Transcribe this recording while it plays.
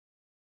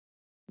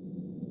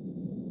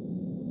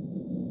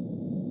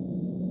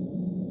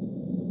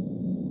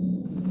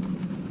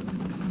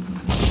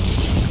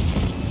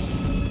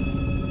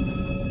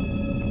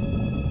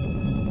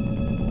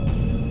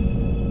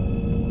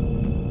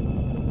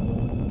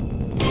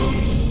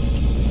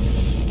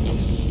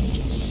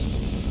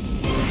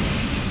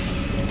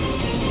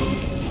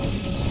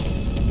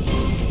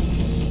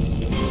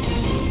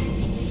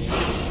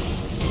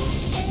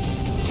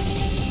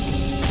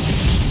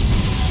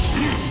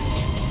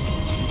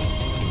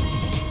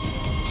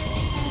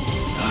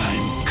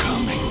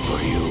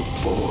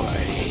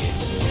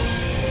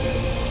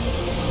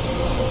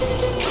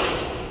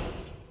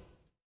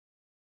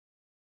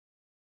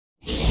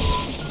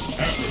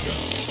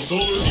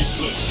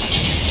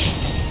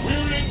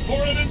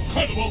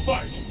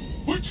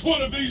Which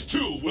one of these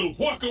two will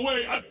walk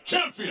away a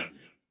champion?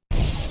 I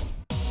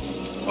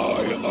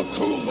am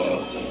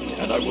Akuma,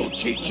 and I will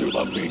teach you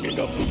the meaning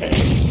of pain.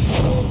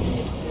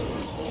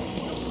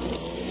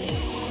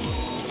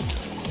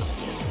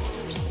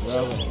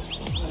 Well then,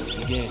 let's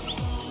begin.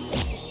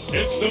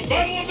 It's the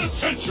battle of the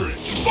century!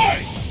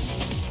 Fight!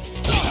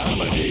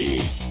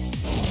 Comedy!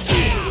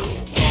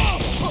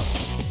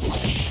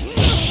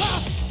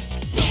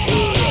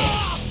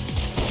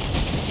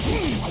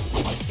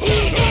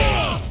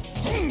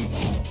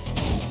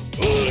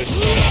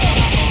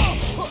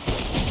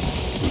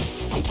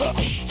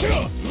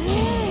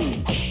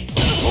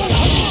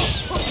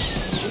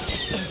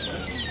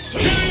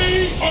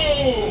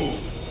 K.O.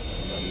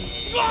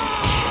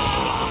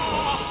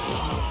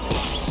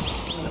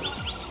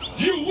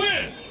 You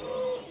win!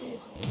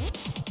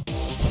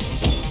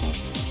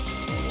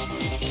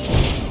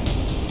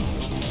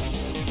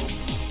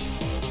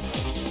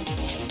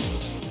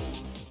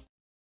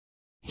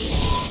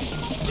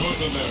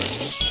 North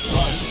America,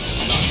 Private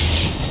 9.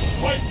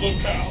 Fight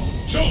locale,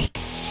 chosen.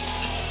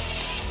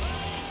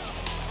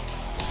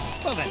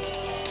 Well then,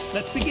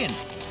 let's begin.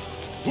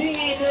 Who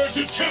will emerge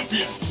a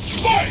champion?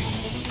 Fight!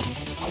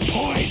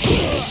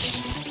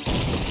 Pointless!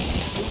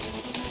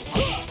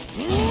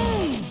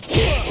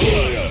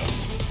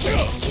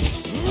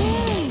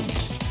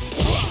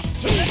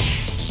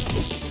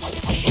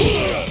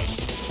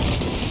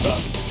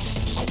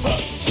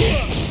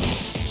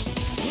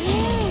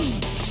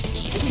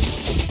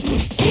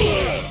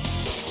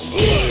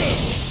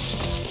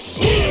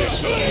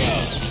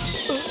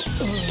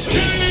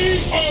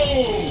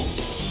 K.O.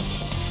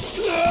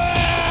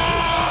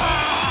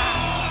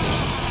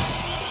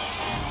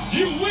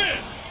 You win!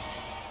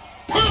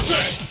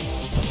 Perfect!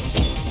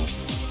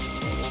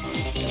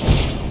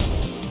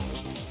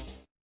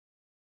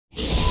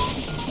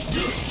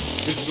 Good.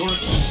 His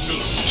North is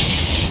still.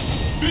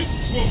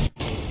 Fists will...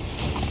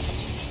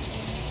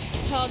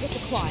 Target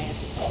acquired.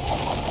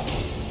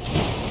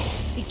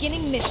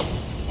 Beginning mission.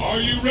 Are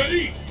you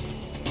ready?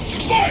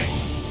 Fight!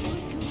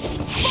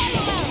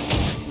 Spiral arrow!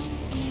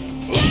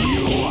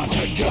 You want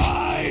to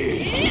die?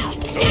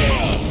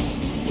 K.O.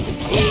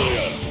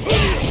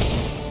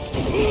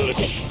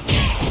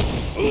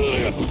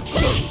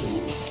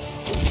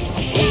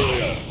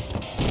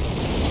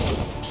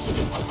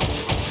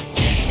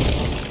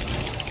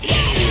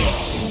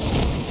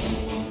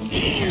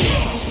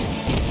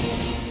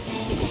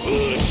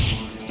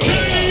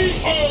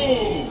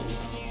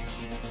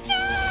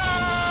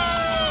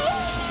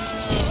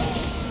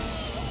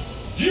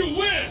 You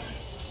win!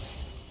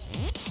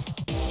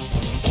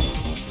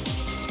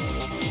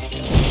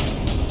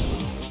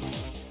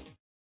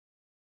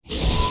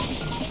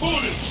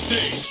 Bonus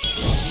stage!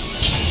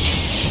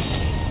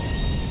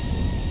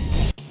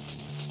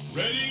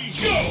 Ready,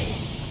 go!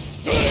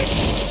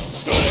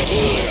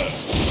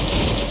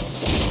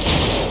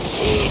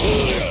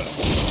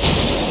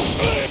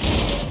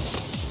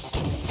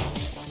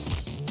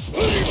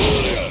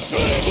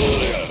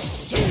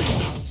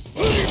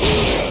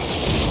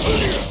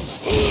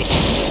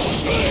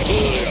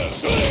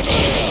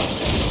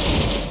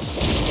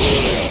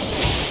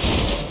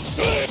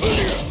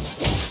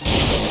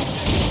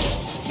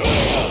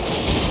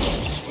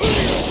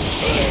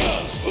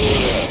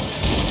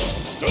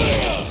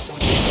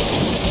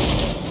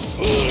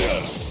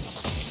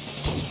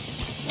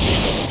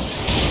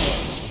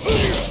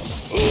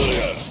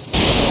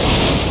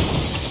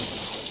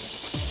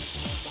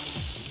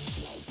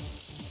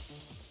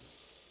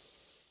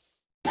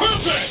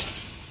 Perfect!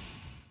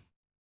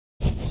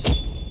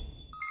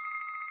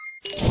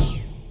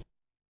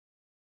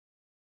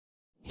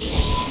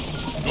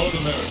 North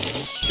America,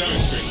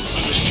 skyscraper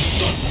under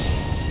construction.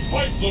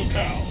 Fight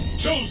locale,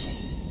 chosen.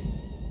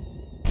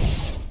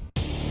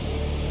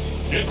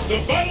 It's the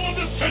battle of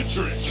the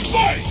century.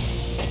 Fight!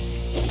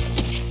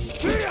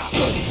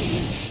 K.O.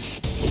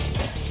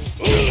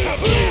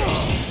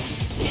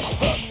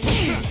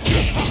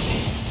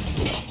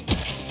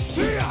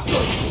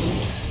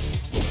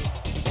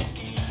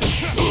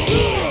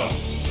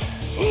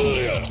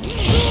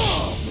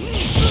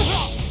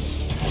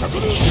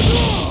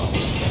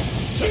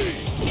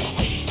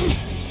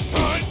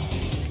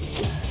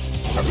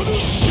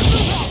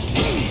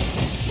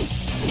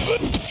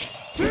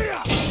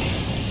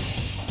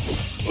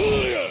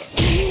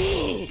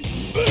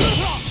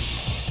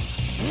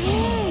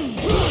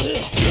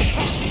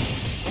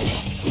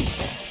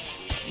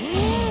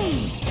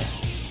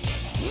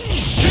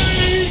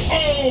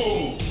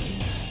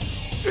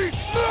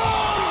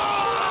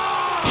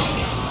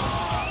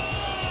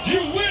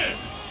 You win!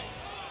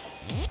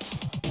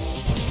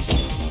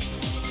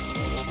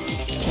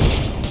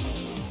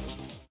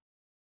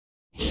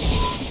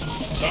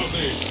 South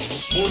Asia,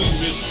 sporting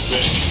this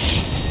bay.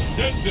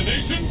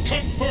 Destination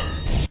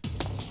confirmed.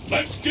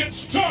 Let's get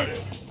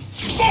started.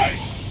 Fight!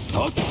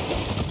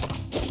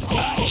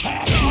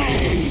 Attack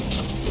me!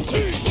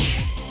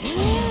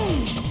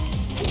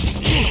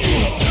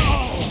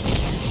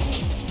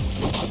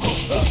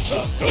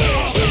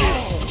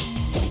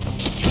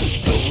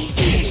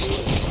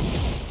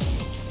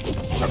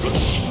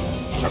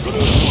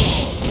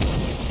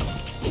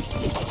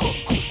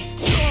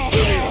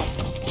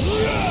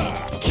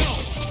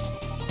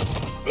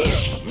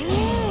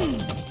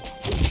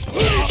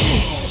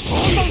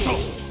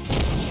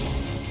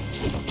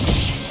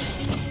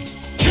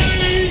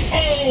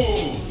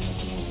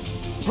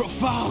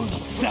 Profound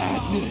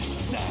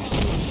sadness.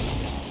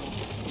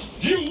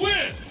 You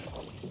win!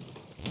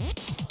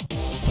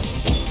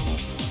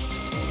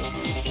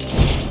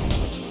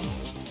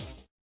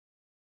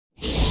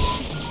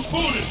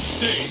 Bonus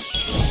stage!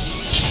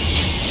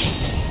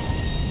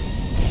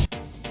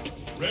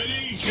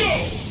 Ready, go!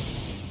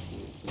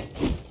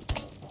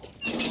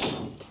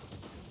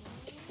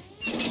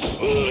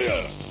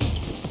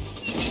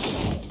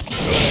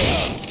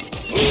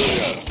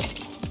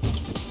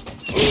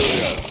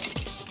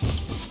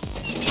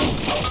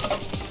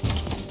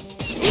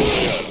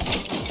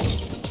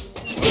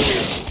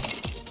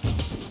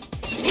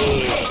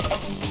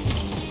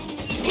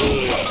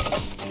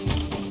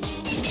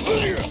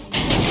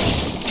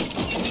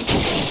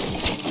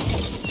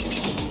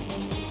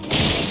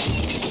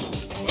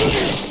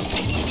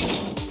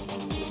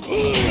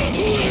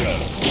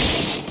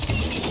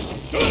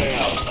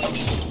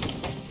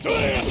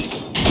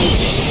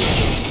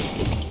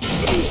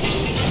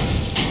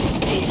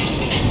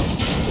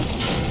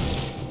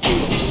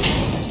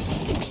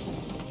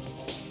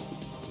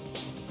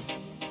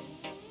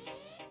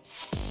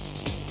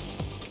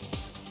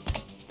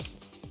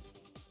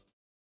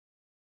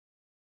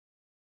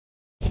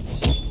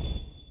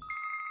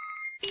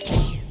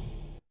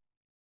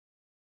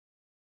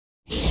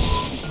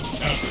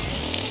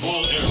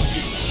 Small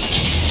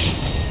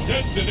airfield.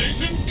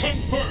 Destination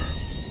confirmed.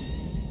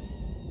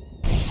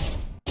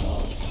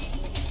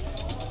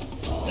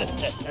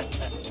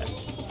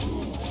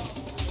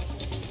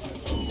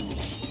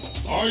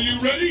 Are you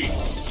ready?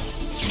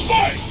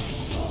 Fight!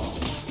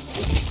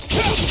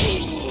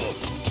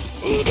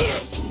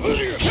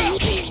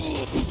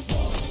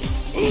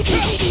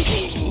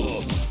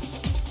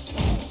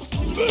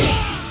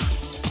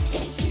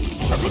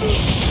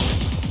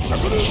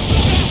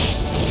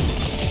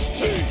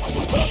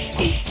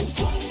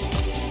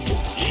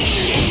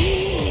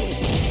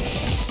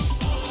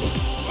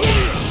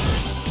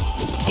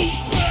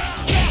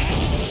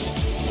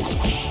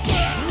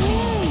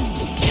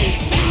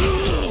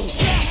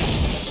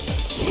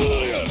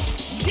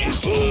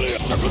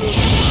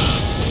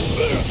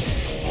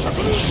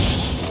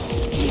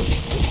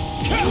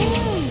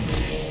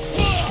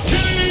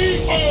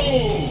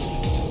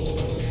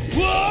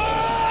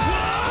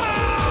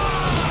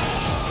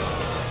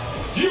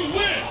 You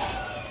win!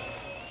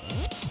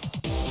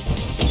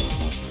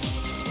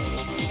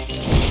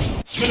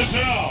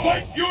 Now,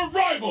 fight your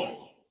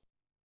rival!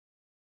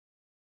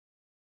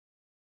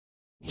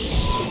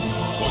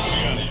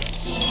 Oceanic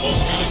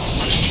Sprint.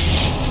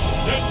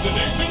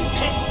 Destination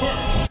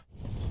confirmed.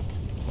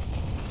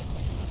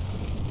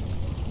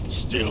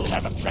 Still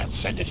haven't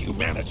transcended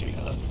humanity,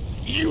 huh?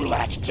 You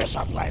lack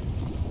discipline.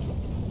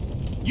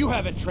 You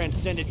haven't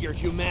transcended your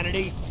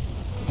humanity.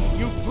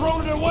 You've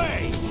thrown it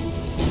away.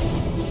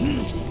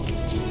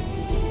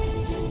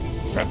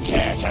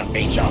 Prepare to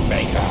meet your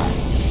maker.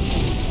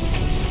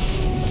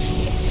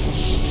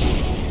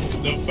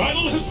 The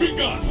battle has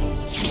begun.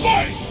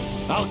 Fight!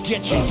 I'll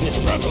get you this.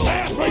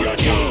 Prepare for your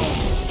doom.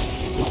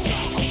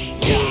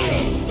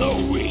 The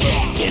weak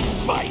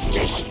invite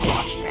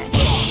destruction.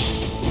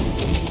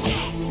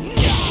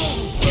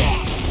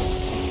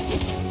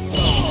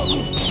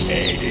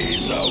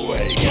 Hades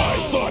awake. I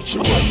thought you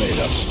were made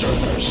of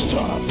sterner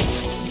stuff.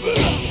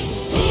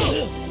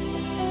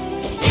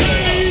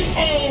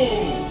 K.O.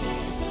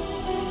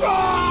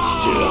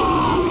 Still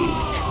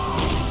weak.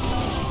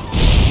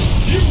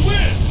 You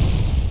win!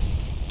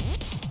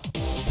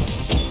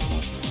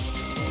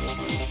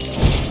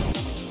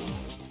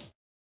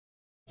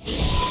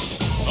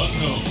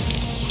 Unknown.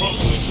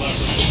 Crumbling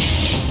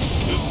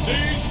labyrinth. The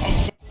stage of...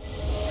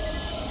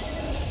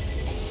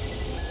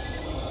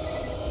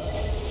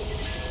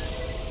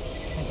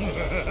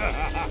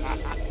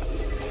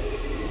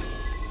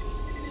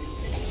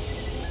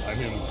 I'm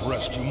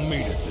impressed you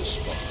made it this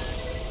far.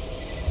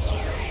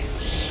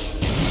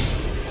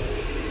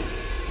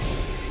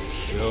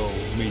 Show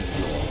me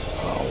your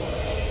power.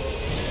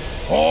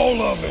 All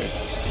of it!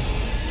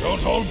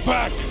 Don't hold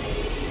back!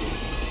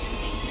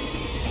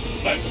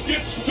 Let's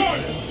get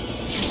started!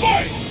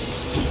 Fight!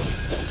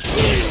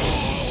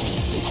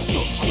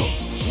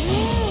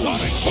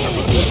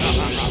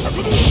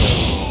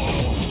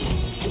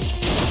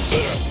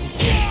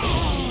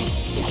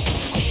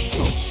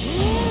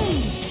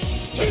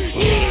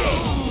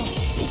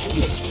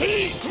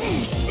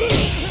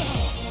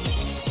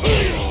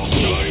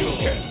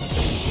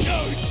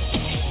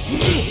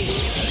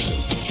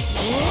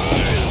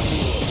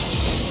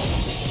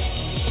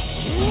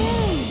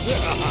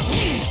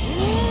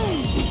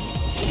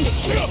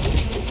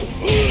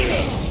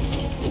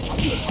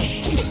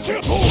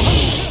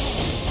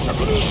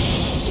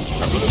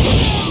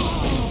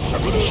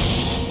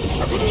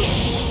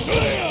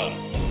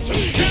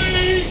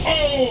 K.O.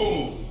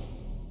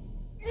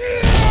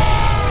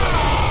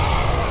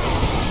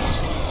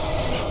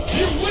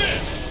 You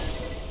win!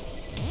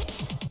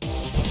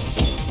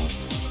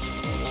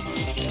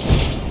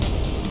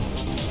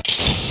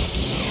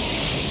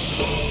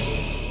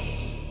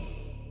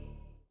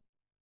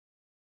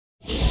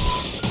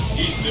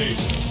 East Name,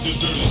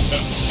 deserted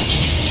temple.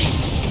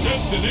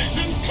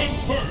 Destination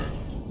confirmed.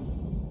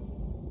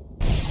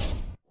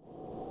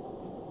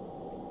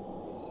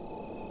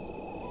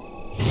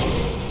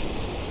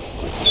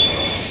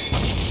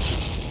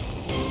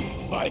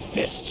 My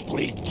fists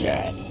bleed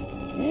death.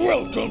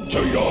 Welcome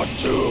to your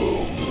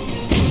doom!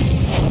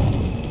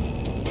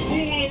 Who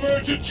will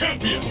emerge a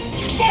champion?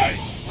 Fight!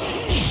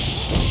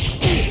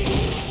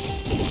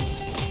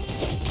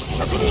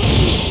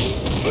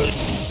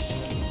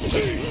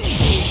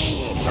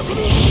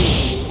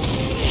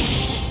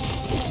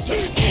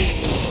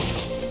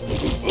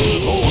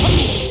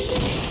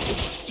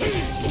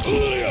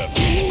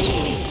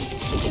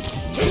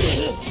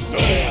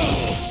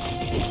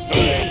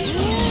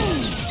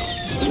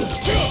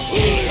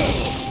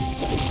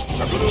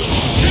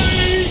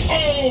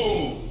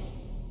 KO!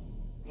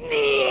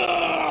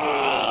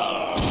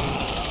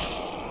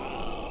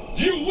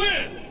 You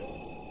win!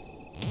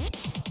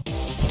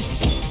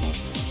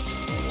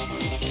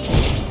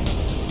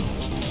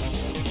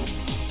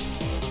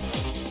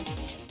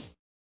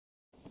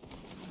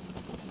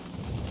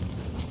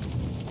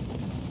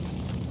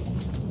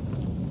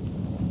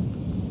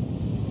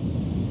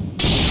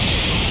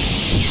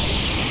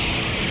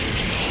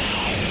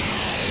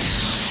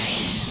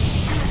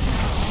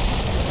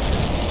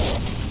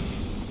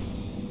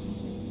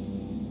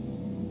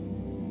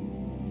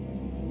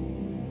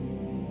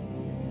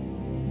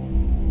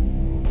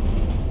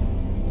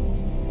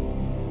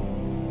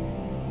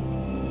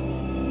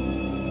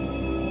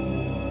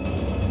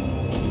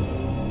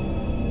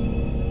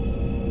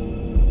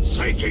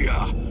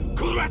 Seikiya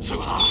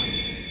Kuratsuha!